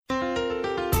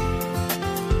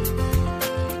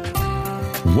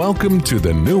Welcome to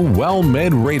the new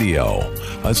WellMed Radio,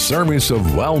 a service of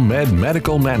WellMed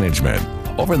Medical Management.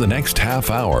 Over the next half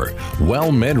hour,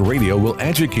 WellMed Radio will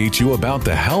educate you about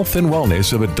the health and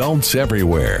wellness of adults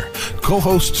everywhere.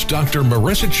 Co-hosts Dr.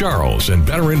 Marissa Charles and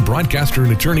veteran broadcaster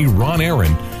and attorney Ron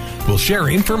Aaron will share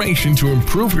information to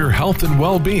improve your health and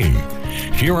well-being.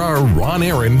 Here are Ron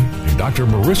Aaron and Dr.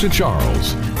 Marissa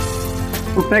Charles.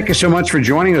 Well, thank you so much for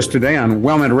joining us today on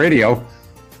WellMed Radio.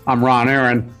 I'm Ron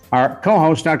Aaron. Our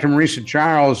co-host, Dr. Marissa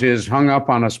Charles, is hung up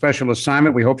on a special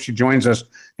assignment. We hope she joins us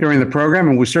during the program,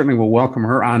 and we certainly will welcome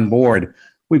her on board.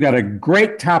 We've got a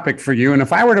great topic for you, and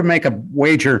if I were to make a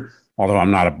wager, although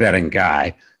I'm not a betting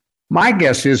guy, my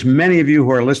guess is many of you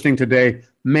who are listening today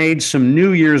made some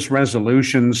New Year's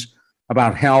resolutions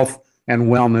about health and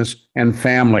wellness and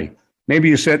family. Maybe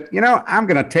you said, I'm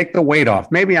going to take the weight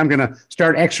off. Maybe I'm going to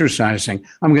start exercising.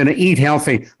 I'm going to eat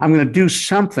healthy. I'm going to do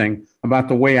something about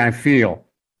the way I feel.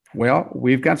 Well,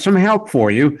 we've got some help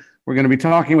for you. We're going to be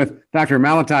talking with Dr.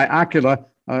 Malathi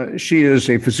Akula. She is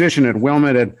a physician at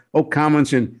WellMed at Oak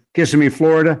Commons in Kissimmee,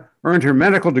 Florida, earned her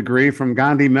medical degree from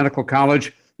Gandhi Medical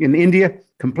College in India,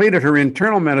 completed her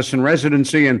internal medicine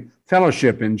residency and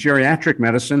fellowship in geriatric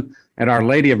medicine at Our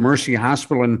Lady of Mercy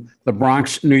Hospital in the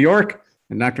Bronx, New York.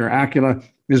 And Dr. Akula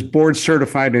is board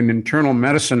certified in internal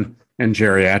medicine and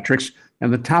geriatrics.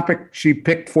 And the topic she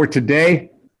picked for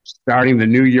today, starting the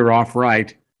new year off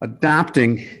right,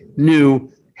 adopting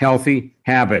new healthy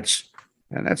habits.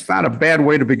 And that's not a bad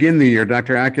way to begin the year.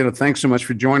 Dr. Akula, thanks so much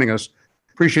for joining us.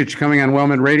 Appreciate you coming on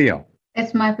WellMed Radio.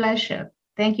 It's my pleasure.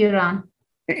 Thank you, Ron.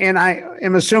 And I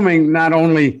am assuming not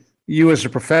only you as a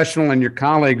professional and your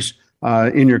colleagues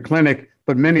in your clinic,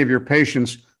 but many of your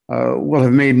patients will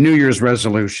have made New Year's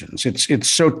resolutions. It's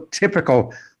so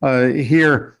typical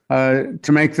here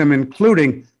to make them,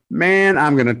 including,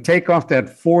 I'm going to take off that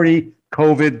 40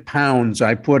 COVID pounds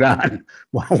I put on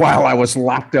while I was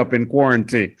locked up in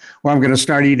quarantine, or I'm going to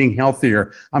start eating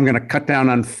healthier. I'm going to cut down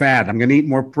on fat. I'm going to eat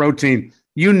more protein.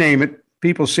 You name it.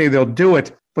 People say they'll do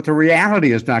it. But the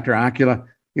reality is, Dr. Akula,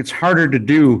 it's harder to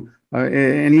do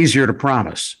and easier to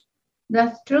promise.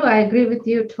 That's true. I agree with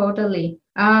you totally.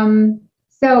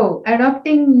 So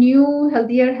adopting new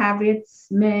healthier habits,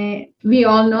 we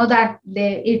all know that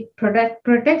it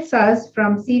protects us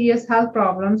from serious health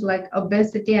problems like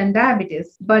obesity and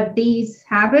diabetes. But these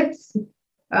habits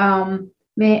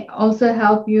may also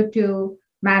help you to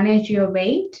manage your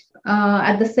weight.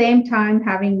 At the same time,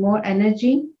 having more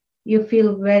energy, you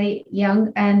feel very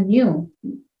young and new.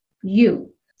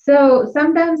 So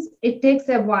sometimes it takes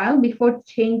a while before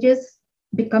changes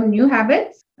become new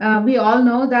habits. We all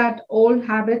know that old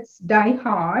habits die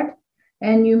hard,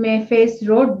 and you may face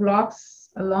roadblocks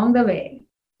along the way.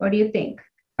 What do you think?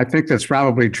 I think that's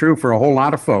probably true for a whole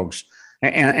lot of folks.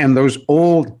 And those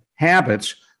old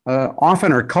habits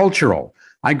often are cultural.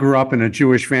 I grew up in a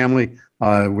Jewish family,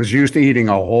 was used to eating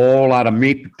a whole lot of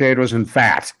meat, potatoes, and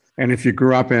fat. And if you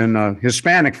grew up in a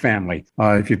Hispanic family,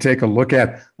 if you take a look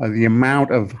at the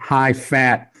amount of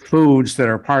high-fat foods that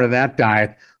are part of that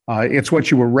diet, it's what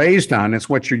you were raised on. It's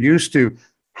what you're used to.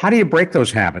 How do you break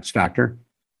those habits, doctor?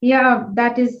 Yeah,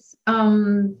 that is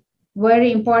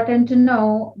very important to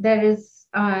know. There is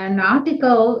an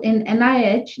article in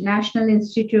NIH, National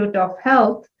Institute of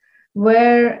Health,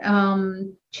 where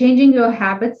changing your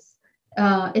habits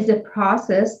is a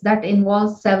process that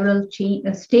involves several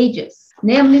stages.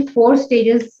 Namely, 4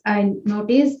 stages I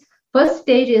noticed. First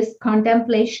stage is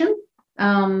contemplation,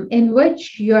 in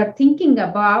which you are thinking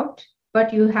about,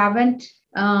 but you haven't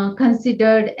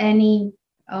considered any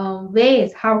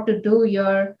ways how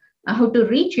to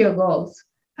reach your goals.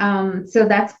 So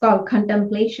that's called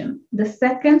contemplation. The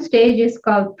second stage is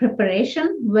called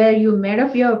preparation, where you made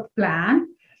up your plan.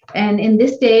 And in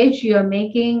this stage, you're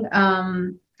making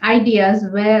ideas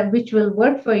which will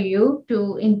work for you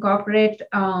to incorporate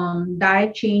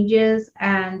diet changes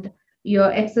and your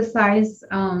exercise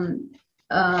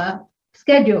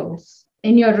schedules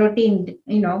in your routine,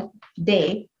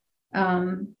 day.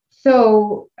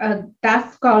 So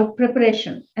that's called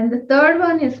preparation. And the third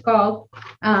one is called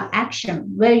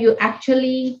action, where you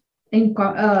actually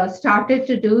started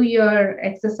to do your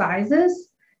exercises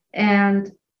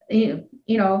and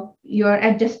you're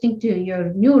adjusting to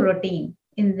your new routine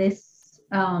in this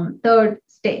third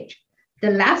stage.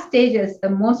 The last stage is the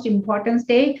most important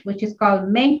stage, which is called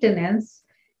maintenance.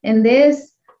 In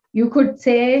this, you could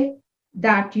say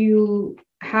that you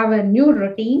have a new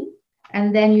routine,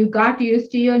 and then you got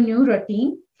used to your new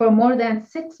routine for more than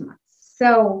 6 months.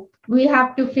 So we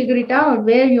have to figure it out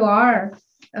where you are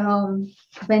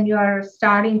when you are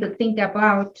starting to think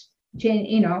about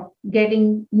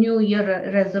getting New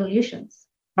Year resolutions.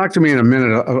 Talk to me in a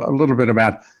minute a little bit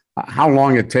about how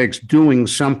long it takes doing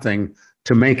something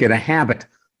to make it a habit.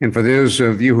 And for those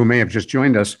of you who may have just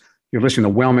joined us, you're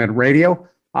listening to WellMed Radio.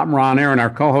 I'm Ron Aaron,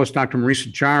 our co-host, Dr.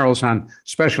 Marisa Charles, on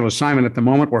special assignment at the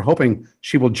moment. We're hoping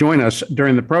she will join us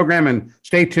during the program, and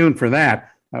stay tuned for that.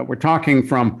 We're talking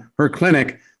from her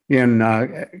clinic in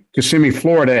Kissimmee,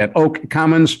 Florida at Oak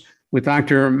Commons with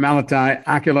Dr. Malathi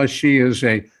Akula. She is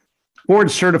a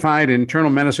board-certified internal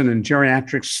medicine and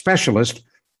geriatrics specialist.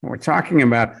 And we're talking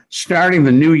about starting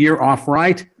the new year off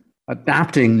right,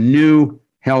 adopting new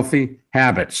healthy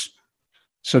habits.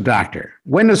 So, doctor,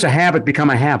 when does a habit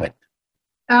become a habit?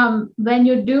 When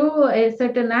you do a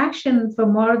certain action for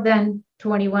more than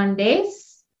 21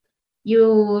 days,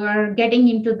 you are getting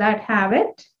into that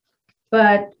habit.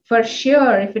 But for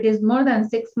sure, if it is more than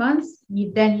 6 months,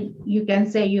 then you can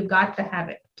say you got the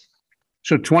habit.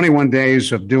 So 21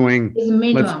 days of doing is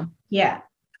minimum, yeah.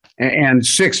 And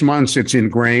 6 months, it's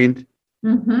ingrained.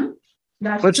 Mm-hmm.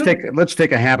 Let's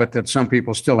take a habit that some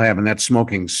people still have, and that's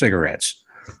smoking cigarettes,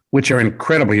 which are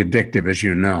incredibly addictive, as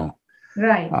you know.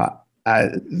 Right.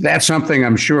 That's something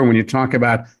I'm sure when you talk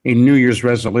about a New Year's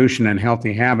resolution and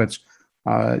healthy habits,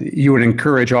 you would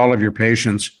encourage all of your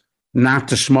patients not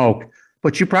to smoke,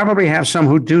 but you probably have some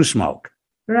who do smoke.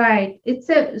 Right.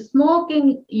 It's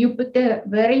smoking, you put a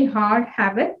very hard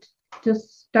habit to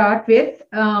start with.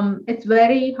 It's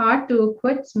very hard to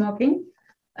quit smoking.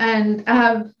 And I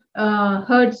have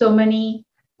heard so many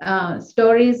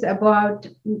stories about,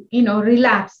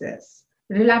 relapses.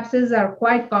 Relapses are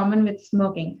quite common with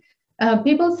smoking.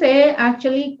 People say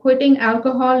actually quitting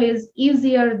alcohol is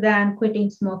easier than quitting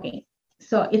smoking.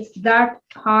 So it's that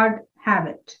hard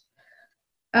habit.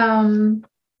 I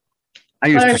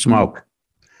used to smoke.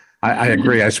 I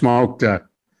agree. I smoked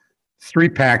 3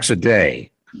 packs a day.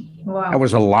 Wow. That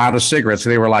was a lot of cigarettes.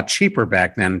 They were a lot cheaper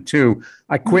back then, too.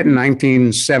 I quit in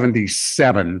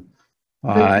 1977.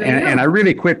 And I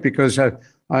really quit because I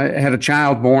had a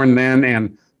child born then,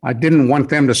 and I didn't want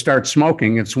them to start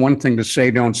smoking. It's one thing to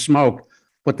say don't smoke,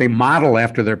 but they model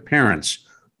after their parents.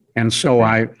 And so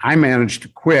I managed to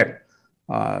quit.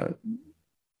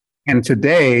 And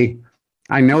today,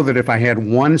 I know that if I had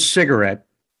 1 cigarette,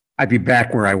 I'd be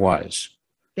back where I was.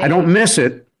 I don't miss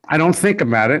it. I don't think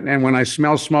about it. And when I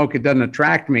smell smoke, it doesn't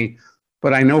attract me.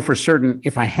 But I know for certain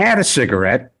if I had a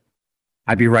cigarette,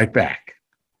 I'd be right back.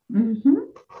 Mm-hmm.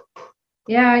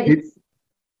 Yeah.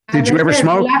 Did you ever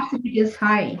smoke? Relapse rate is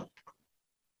high.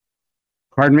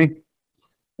 Pardon me?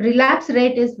 Relapse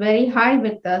rate is very high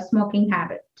with the smoking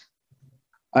habit.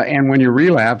 And when you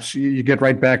relapse, you get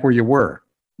right back where you were.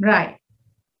 Right.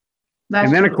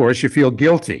 And then, of course, you feel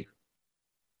guilty.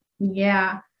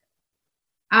 Yeah.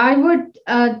 I would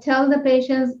tell the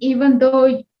patients, even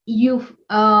though you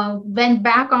went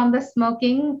back on the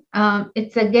smoking,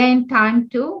 it's again time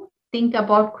to think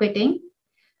about quitting.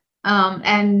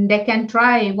 And they can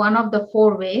try one of the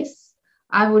 4 ways.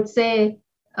 I would say,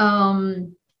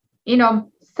 some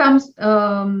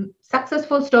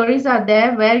successful stories are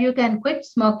there where you can quit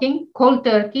smoking cold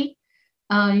turkey,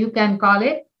 you can call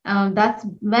it. That's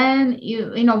when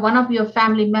one of your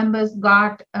family members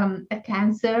got a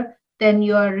cancer, then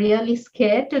you are really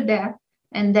scared to death,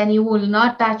 and then you will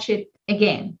not touch it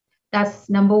again. That's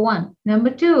number 1.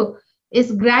 Number 2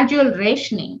 is gradual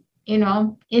rationing.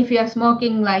 If you're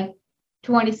smoking like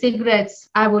 20 cigarettes,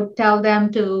 I would tell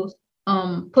them to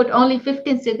put only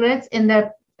 15 cigarettes in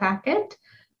their packet,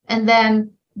 and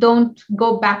then don't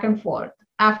go back and forth.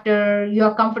 After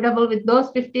you're comfortable with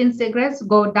those 15 cigarettes,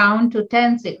 go down to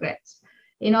 10 cigarettes.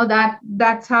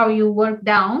 That's how you work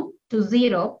down to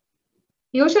 0.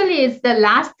 Usually it's the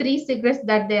last 3 cigarettes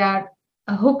that they are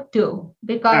hooked to,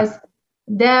 because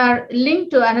they're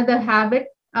linked to another habit,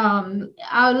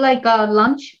 like a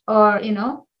lunch or,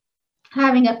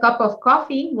 having a cup of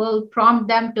coffee will prompt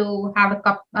them to have a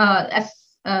cup,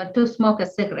 to smoke a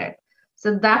cigarette.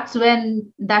 So that's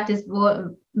when that is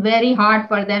very hard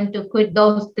for them to quit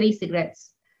those 3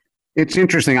 cigarettes. It's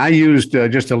interesting. I used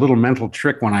just a little mental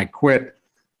trick when I quit.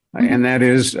 Mm-hmm. And that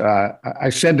is, I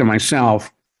said to myself,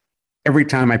 every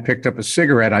time I picked up a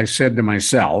cigarette, I said to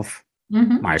myself,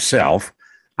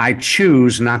 I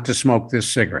choose not to smoke this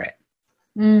cigarette.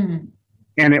 Mm.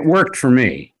 And it worked for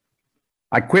me.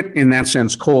 I quit in that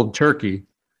sense cold turkey.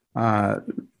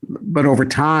 But over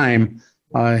time,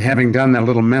 having done that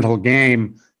little mental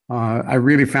game, I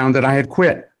really found that I had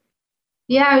quit.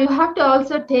 Yeah, you have to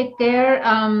also take care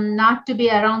not to be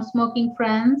around smoking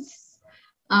friends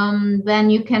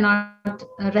when you cannot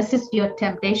resist your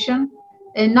temptation,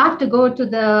 and not to go to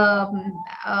the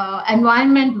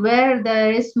environment where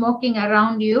there is smoking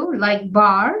around you, like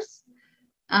bars.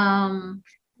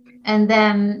 And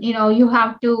then, you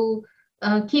have to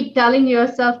keep telling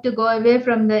yourself to go away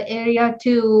from the area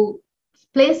to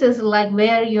places like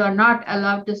where you are not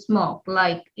allowed to smoke,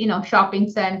 like, shopping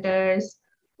centers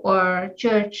or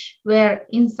church, where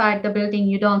inside the building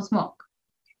you don't smoke.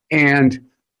 And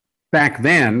back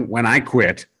then, when I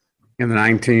quit in the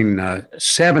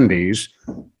 1970s,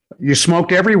 you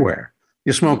smoked everywhere.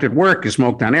 You smoked at work, you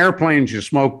smoked on airplanes, you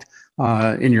smoked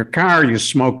in your car, you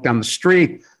smoked on the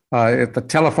street. If the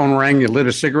telephone rang, you lit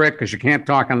a cigarette because you can't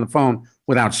talk on the phone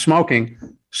without smoking.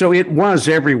 So it was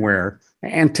everywhere.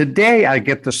 And today I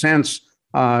get the sense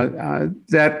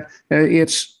that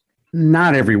it's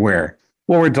not everywhere.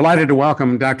 Well, we're delighted to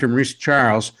welcome Dr. Marisa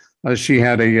Charles. She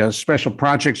had a special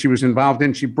project she was involved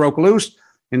in. She broke loose,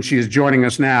 and she is joining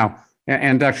us now.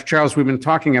 And Dr. Charles, we've been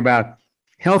talking about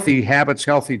healthy habits,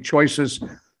 healthy choices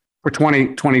for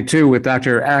 2022 with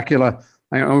Dr. Akula.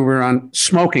 We're on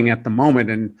smoking at the moment,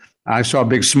 and I saw a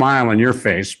big smile on your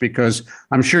face because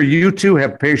I'm sure you too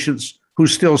have patients who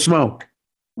still smoke.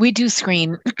 We do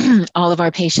screen all of our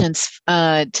patients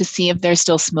to see if they're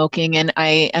still smoking, and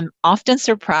I am often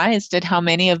surprised at how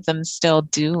many of them still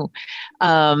do.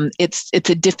 It's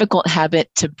a difficult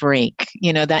habit to break.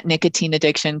 That nicotine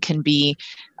addiction can be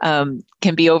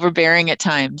overbearing at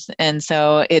times, and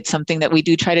so it's something that we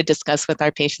do try to discuss with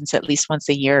our patients at least once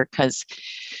a year because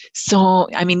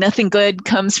nothing good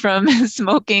comes from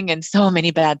smoking, and so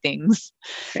many bad things.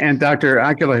 And Dr.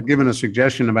 Akula had given a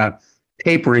suggestion about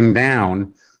tapering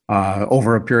down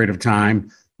over a period of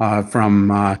time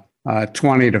from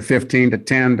 20 to 15 to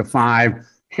 10 to 5.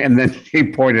 And then he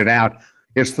pointed out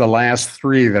it's the last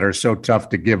 3 that are so tough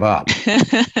to give up.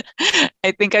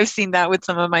 I think I've seen that with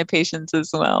some of my patients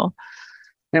as well.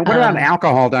 And what about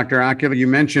alcohol, Dr. Akula? You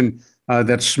mentioned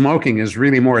that smoking is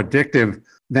really more addictive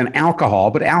than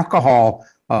alcohol, but alcohol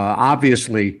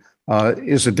obviously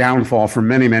is a downfall for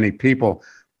many, many people.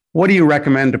 What do you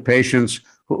recommend to patients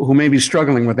who may be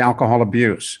struggling with alcohol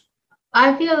abuse?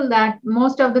 I feel that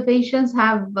most of the patients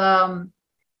have the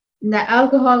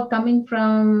alcohol coming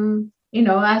from,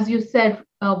 as you said,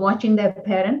 watching their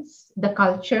parents, the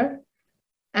culture.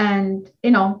 And,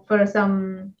 for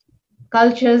some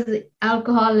cultures,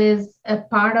 alcohol is a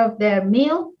part of their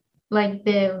meal, like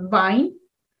the wine.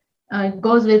 It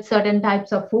goes with certain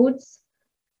types of foods.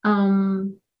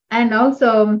 And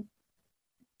also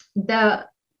there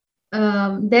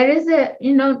is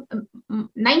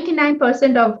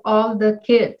 99% of all the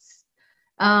kids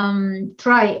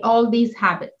try all these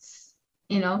habits,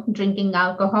 drinking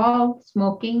alcohol,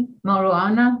 smoking,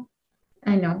 marijuana,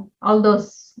 all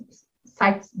those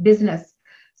sites business.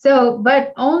 So,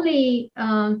 but only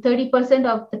 30%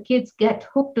 of the kids get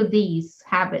hooked to these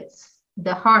habits,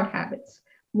 the hard habits.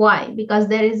 Why? Because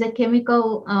there is a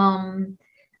chemical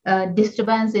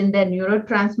disturbance in their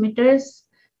neurotransmitters.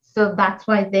 So that's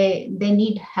why they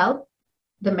need help,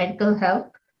 the medical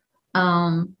help,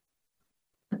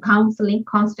 counseling,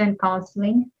 constant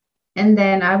counseling. And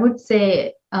then I would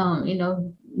say,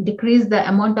 decrease the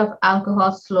amount of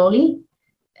alcohol slowly.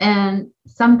 And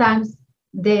sometimes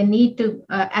they need to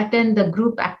attend the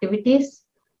group activities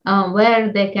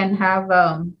where they can have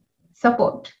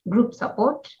group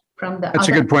support from the That's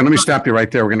a good point. Let me stop you right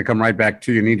there. We're going to come right back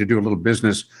to you. Need to do a little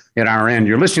business at our end.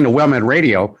 You're listening to WellMed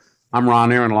Radio. I'm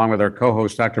Ron Aaron, along with our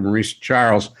co-host, Dr. Marisa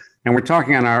Charles, and we're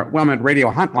talking on our WellMed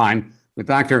Radio hotline with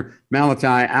Dr.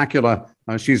 Malathi Akula.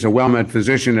 She's a WellMed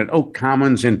physician at Oak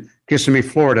Commons in Kissimmee,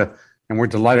 Florida, and we're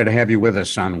delighted to have you with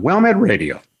us on WellMed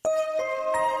Radio.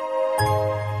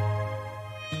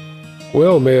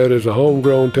 WellMed is a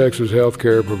homegrown Texas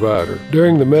healthcare provider.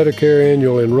 During the Medicare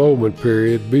annual enrollment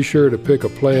period, be sure to pick a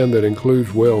plan that includes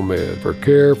WellMed for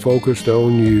care focused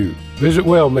on you. Visit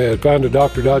WellMed,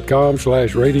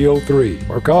 findadoctor.com/radio3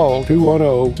 or call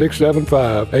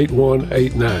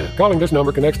 210-675-8189. Calling this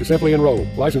number connects to Simply Enroll,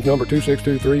 license number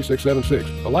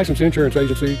 2623676, a licensed insurance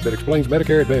agency that explains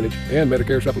Medicare Advantage and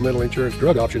Medicare supplemental insurance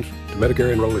drug options to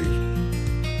Medicare enrollees.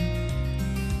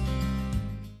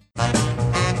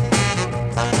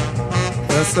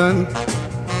 The sun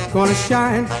gonna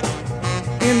shine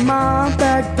in my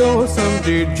back door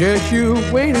someday, just you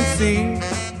wait and see.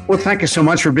 Well, thank you so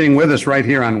much for being with us right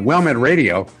here on WellMed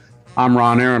Radio. I'm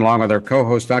Ron Aaron, along with our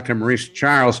co-host, Dr. Marisa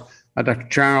Charles. Dr.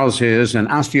 Charles is an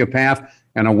osteopath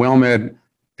and a WellMed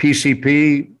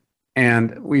PCP,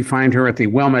 and we find her at the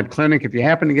WellMed Clinic. If you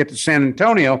happen to get to San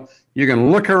Antonio, you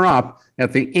can look her up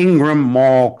at the Ingram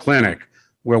Mall Clinic,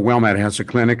 where WellMed has a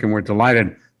clinic, and we're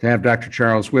delighted to have Dr.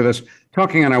 Charles with us,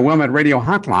 talking on our WellMed Radio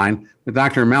hotline with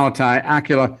Dr. Malathi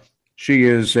Akula. She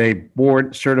is a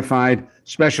board-certified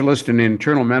specialist in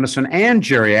internal medicine and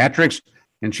geriatrics,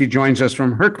 and she joins us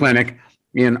from her clinic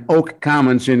in Oak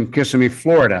Commons in Kissimmee,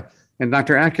 Florida. And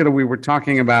Dr. Acula, we were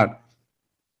talking about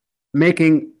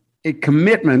making a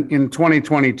commitment in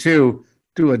 2022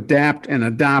 to adapt and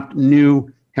adopt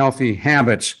new healthy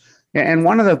habits. And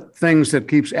one of the things that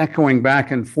keeps echoing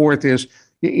back and forth is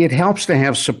it helps to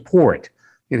have support.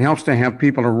 It helps to have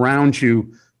people around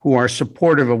you who are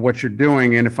supportive of what you're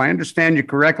doing. And if I understand you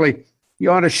correctly,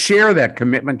 you ought to share that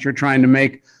commitment you're trying to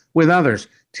make with others.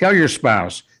 Tell your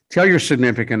spouse, tell your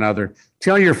significant other,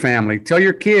 tell your family, tell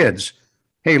your kids,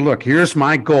 hey, look, here's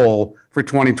my goal for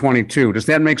 2022. Does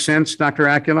that make sense, Dr.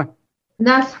 Acula?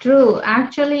 That's true.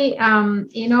 Actually,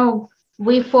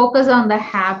 we focus on the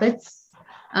habits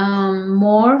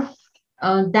more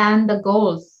than the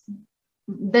goals.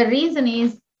 The reason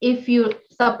is, if you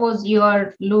suppose you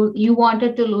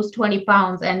wanted to lose 20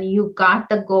 pounds and you got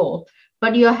the goal,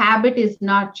 but your habit is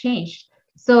not changed.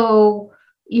 So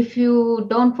if you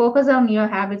don't focus on your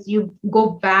habits, you go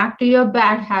back to your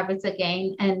bad habits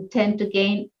again and tend to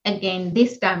gain again,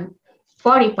 this time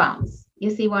 40 pounds. You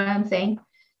see what I'm saying?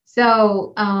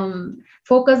 So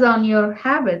focus on your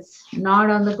habits,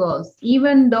 not on the goals.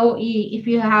 Even though if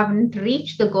you haven't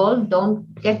reached the goal,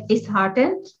 don't get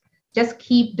disheartened. Just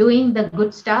keep doing the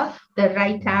good stuff, the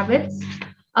right habits,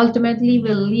 ultimately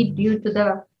will lead you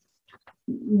to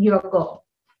your goal.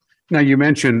 Now, you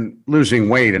mentioned losing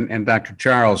weight, and Dr.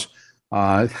 Charles,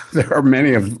 there are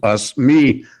many of us,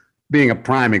 me being a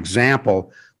prime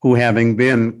example, who, having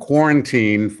been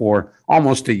quarantined for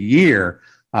almost a year,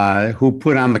 who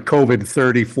put on the COVID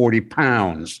 30, 40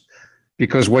 pounds,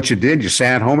 because what you did, you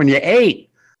sat home and you ate.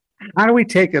 How do we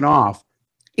take it off?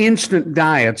 Instant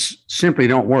diets simply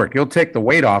don't work. You'll take the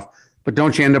weight off, but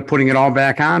don't you end up putting it all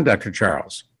back on, Dr.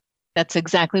 Charles? That's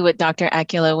exactly what Dr.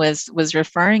 Acula was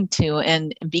referring to,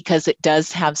 and because it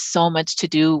does have so much to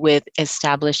do with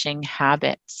establishing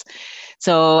habits.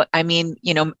 So, I mean,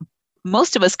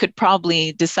 most of us could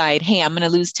probably decide, hey, I'm going to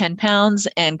lose 10 pounds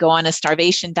and go on a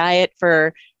starvation diet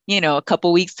for, a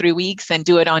couple weeks, 3 weeks, and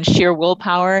do it on sheer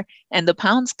willpower, and the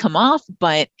pounds come off,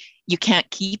 but you can't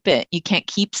keep it. You can't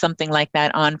keep something like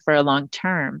that on for a long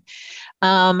term.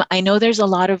 I know there's a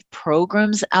lot of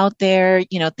programs out there,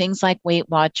 things like Weight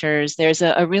Watchers. There's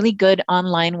a really good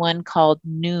online one called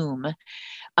Noom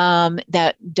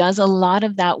that does a lot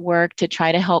of that work to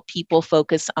try to help people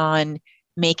focus on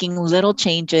making little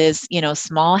changes,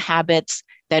 small habits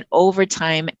that over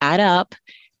time add up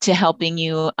to helping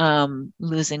you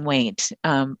losing weight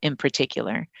in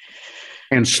particular.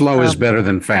 And slow is better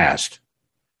than fast.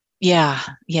 Yeah,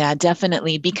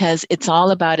 definitely, because it's all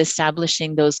about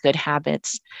establishing those good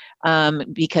habits.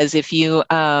 Because if you,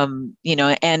 and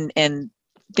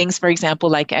things, for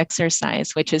example, like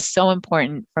exercise, which is so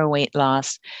important for weight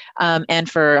loss and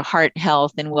for heart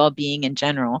health and well-being in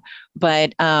general.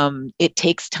 But it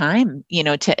takes time,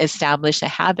 to establish a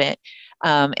habit.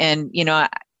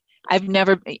 I've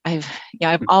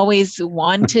always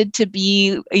wanted to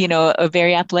be, a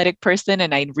very athletic person,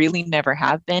 and I really never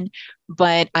have been,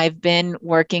 but I've been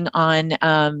working on,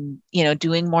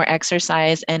 doing more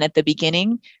exercise. And at the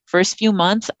beginning, first few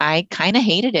months, I kind of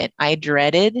hated it. I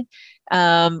dreaded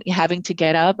having to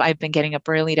get up. I've been getting up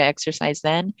early to exercise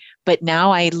then, but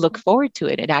now I look forward to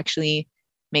it. It actually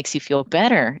makes you feel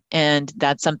better. And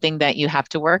that's something that you have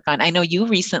to work on. I know you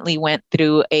recently went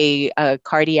through a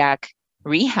cardiac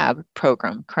rehab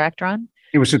program, correct, Ron?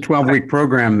 It was a 12-week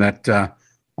program that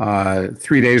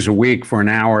 3 days a week for an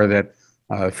hour that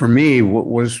for me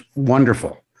was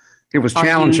wonderful. It was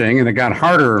challenging and it got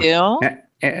harder. Well,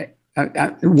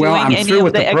 I'm through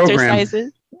with the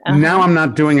program. Uh-huh. Now I'm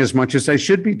not doing as much as I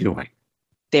should be doing.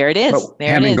 There it is.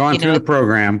 Having gone through the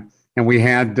program, and we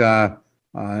had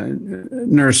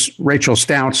Nurse Rachel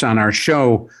Stouts on our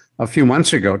show a few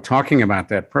months ago talking about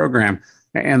that program.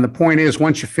 And the point is,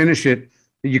 once you finish it,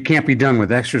 you can't be done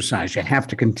with exercise. You have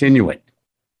to continue it.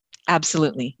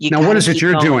 Absolutely. Now, what is it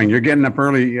you're doing? You're getting up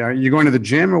early. You're going to the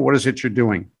gym, or what is it you're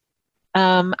doing?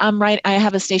 I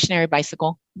have a stationary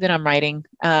bicycle that I'm riding.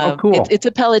 Cool. It's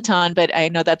a Peloton, but I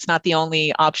know that's not the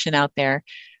only option out there.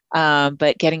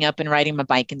 But getting up and riding my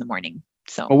bike in the morning.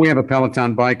 So. Well, we have a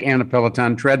Peloton bike and a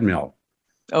Peloton treadmill.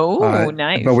 Oh,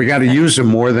 nice. But we got to use them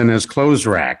more than as clothes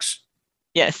racks.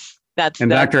 Yes. Dr.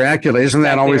 Acula, isn't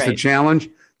that always the challenge?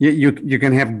 You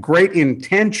can have great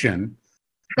intention.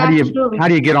 How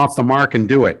do you get off the mark and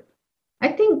do it? I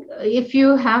think if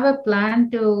you have a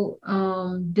plan to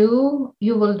do,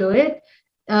 you will do it.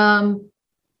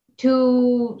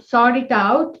 To sort it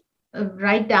out,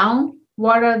 write down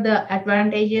what are the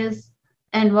advantages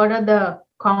and what are the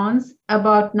cons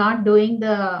about not doing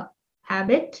the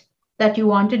habit that you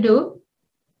want to do.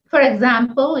 For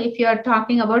example, if you are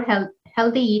talking about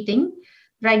healthy eating,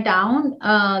 write down.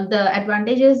 The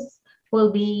advantages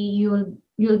will be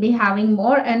you'll be having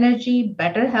more energy,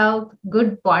 better health,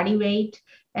 good body weight,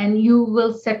 and you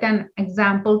will set an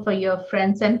example for your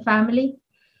friends and family.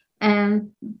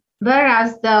 And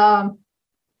whereas the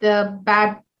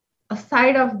bad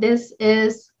side of this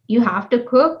is you have to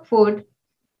cook food,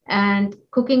 and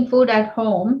cooking food at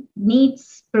home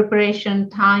needs preparation,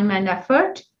 time, and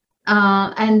effort.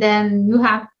 And then you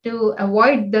have to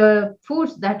avoid the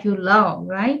foods that you love,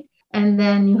 right? And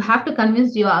then you have to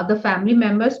convince your other family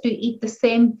members to eat the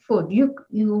same food. You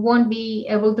won't be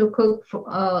able to cook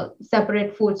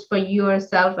separate foods for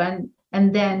yourself and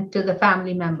then to the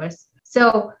family members.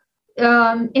 So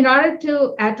in order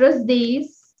to address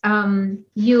these,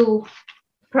 you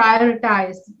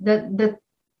prioritize the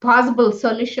possible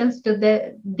solutions to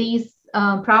these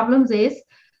problems is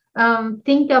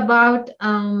think about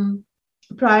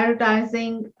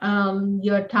prioritizing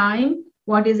your time.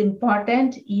 What is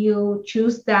important, you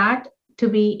choose that to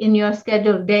be in your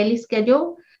schedule, daily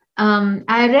schedule.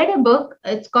 I read a book,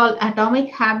 it's called Atomic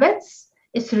Habits.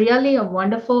 It's really a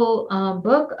wonderful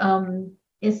book.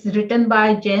 It's written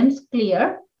by James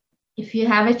Clear. If you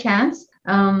have a chance,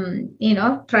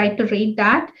 try to read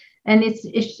that. And it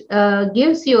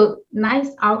gives you nice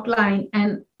outline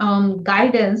and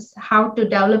guidance how to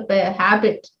develop a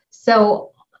habit.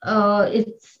 So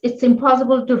it's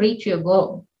impossible to reach your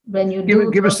goal when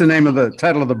you give us the name of the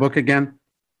title of the book again.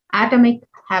 Atomic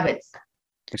Habits.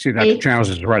 I see Dr. Charles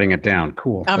is writing it down.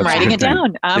 Cool. I'm writing it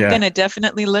down. I'm going to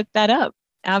definitely look that up.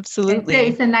 Absolutely.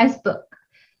 It's a nice book.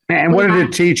 And what did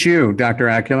it teach you, Dr.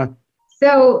 Akula?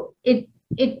 So it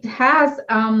has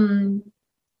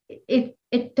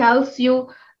it tells you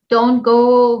don't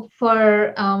go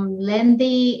for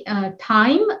lengthy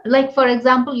time. Like, for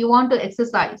example, you want to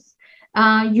exercise.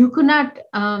 You could not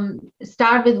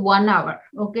start with 1 hour.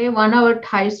 Okay, 1 hour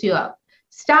tires you up.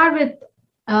 Start with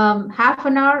half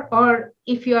an hour, or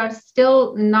if you are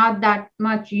still not that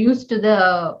much used to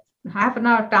the half an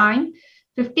hour time,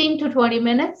 15 to 20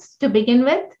 minutes to begin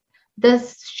with. The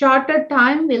shorter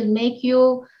time will make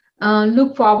you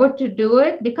look forward to do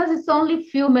it because it's only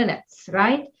few minutes,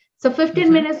 right? So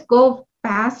 15 minutes go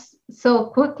past so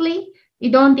quickly,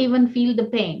 you don't even feel the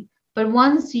pain. But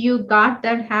once you got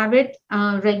that habit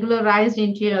regularized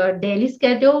into your daily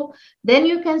schedule, then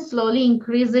you can slowly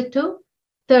increase it to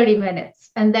 30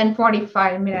 minutes and then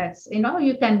 45 minutes.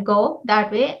 You can go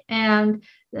that way. And,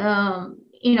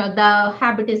 the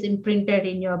habit is imprinted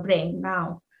in your brain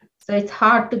now. So it's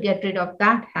hard to get rid of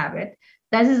that habit.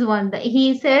 That is one.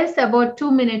 He says about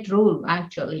 2-minute rule,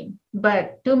 actually,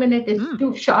 but 2 minutes is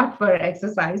too short for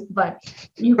exercise, but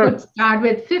you could start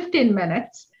with 15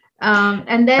 minutes.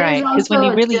 And then right, because when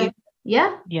you really,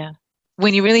 yeah.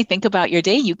 When you really think about your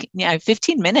day,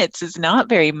 15 minutes is not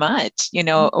very much,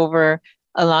 over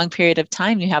a long period of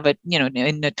time. You have in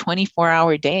a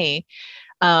 24-hour day.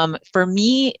 For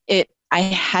me, I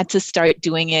had to start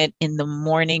doing it in the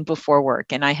morning before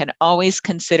work. And I had always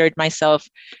considered myself,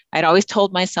 I'd always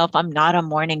told myself, I'm not a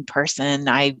morning person.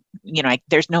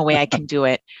 There's no way I can do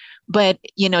it. But,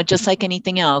 just like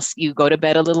anything else, you go to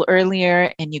bed a little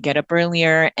earlier and you get up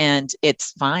earlier and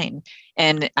it's fine.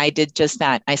 And I did just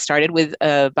that. I started with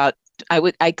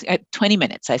 20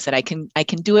 minutes. I said, I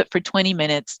can do it for 20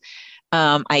 minutes.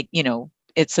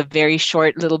 It's a very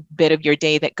short little bit of your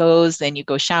day that goes, then you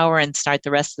go shower and start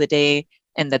the rest of the day,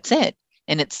 and that's it.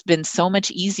 And it's been so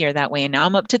much easier that way. And now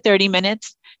I'm up to 30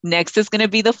 minutes. Next is going to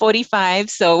be the 45.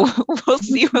 So we'll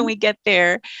see when we get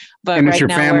there. But and is your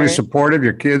family supportive,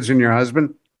 your kids and your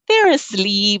husband? They're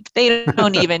asleep. They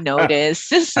don't even notice.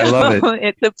 So I love it.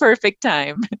 It's the perfect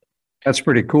time. That's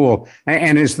pretty cool.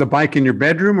 And is the bike in your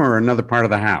bedroom or another part of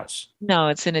the house? No,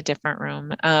 it's in a different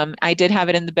room. I did have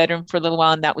it in the bedroom for a little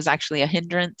while, and that was actually a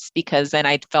hindrance because then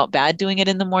I felt bad doing it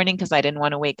in the morning because I didn't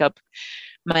want to wake up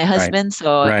my husband. Right.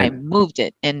 So I moved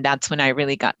it, and that's when I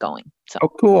really got going. So. Oh,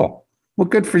 cool. Well,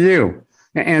 good for you.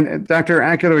 And Dr.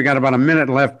 Akula, we got about a minute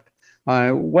left.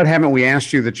 What haven't we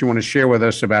asked you that you want to share with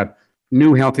us about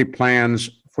new healthy plans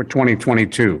for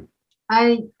 2022?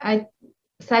 I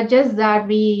suggest that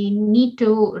we need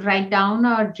to write down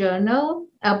our journal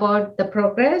about the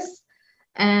progress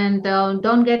and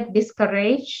don't get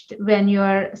discouraged when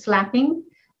you're slacking.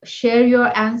 Share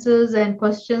your answers and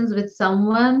questions with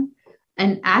someone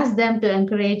and ask them to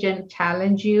encourage and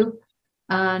challenge you.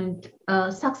 And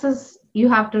success, you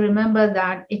have to remember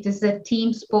that it is a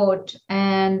team sport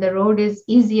and the road is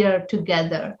easier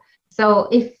together. So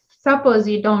if suppose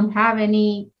you don't have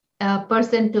any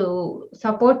person to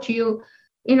support you,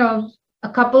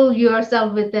 couple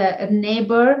yourself with a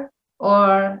neighbor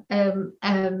or a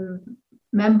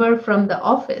member from the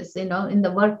office, in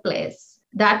the workplace.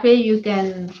 that way you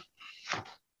can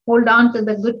hold on to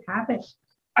the good habit.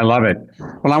 I love it.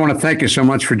 Well, I want to thank you so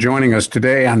much for joining us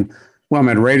today on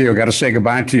WellMed Radio. Got to say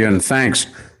goodbye to you and thanks.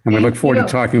 And we look forward to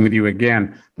talking with you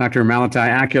again. Dr. Malathi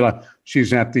Akula,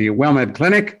 she's at the WellMed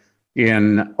Clinic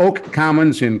in Oak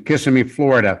Commons in Kissimmee,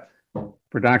 Florida.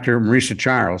 For Dr. Marisa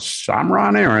Charles, I'm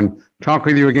Ron Aaron. Talk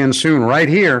with you again soon right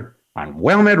here on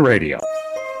WellMed Radio.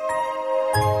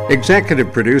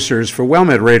 Executive producers for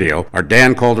WellMed Radio are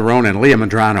Dan Calderon and Leah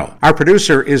Madrano. Our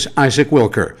producer is Isaac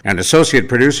Wilker, and associate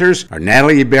producers are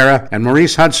Natalie Ibarra and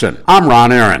Maurice Hudson. I'm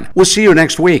Ron Aaron. We'll see you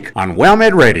next week on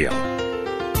WellMed Radio.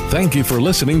 Thank you for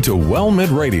listening to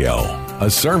WellMed Radio, a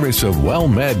service of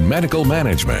WellMed Medical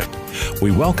Management.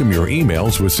 We welcome your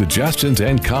emails with suggestions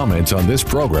and comments on this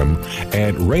program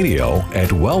at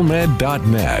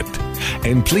radio@wellmed.net.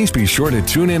 And please be sure to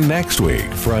tune in next week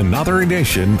for another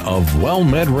edition of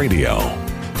WellMed Radio.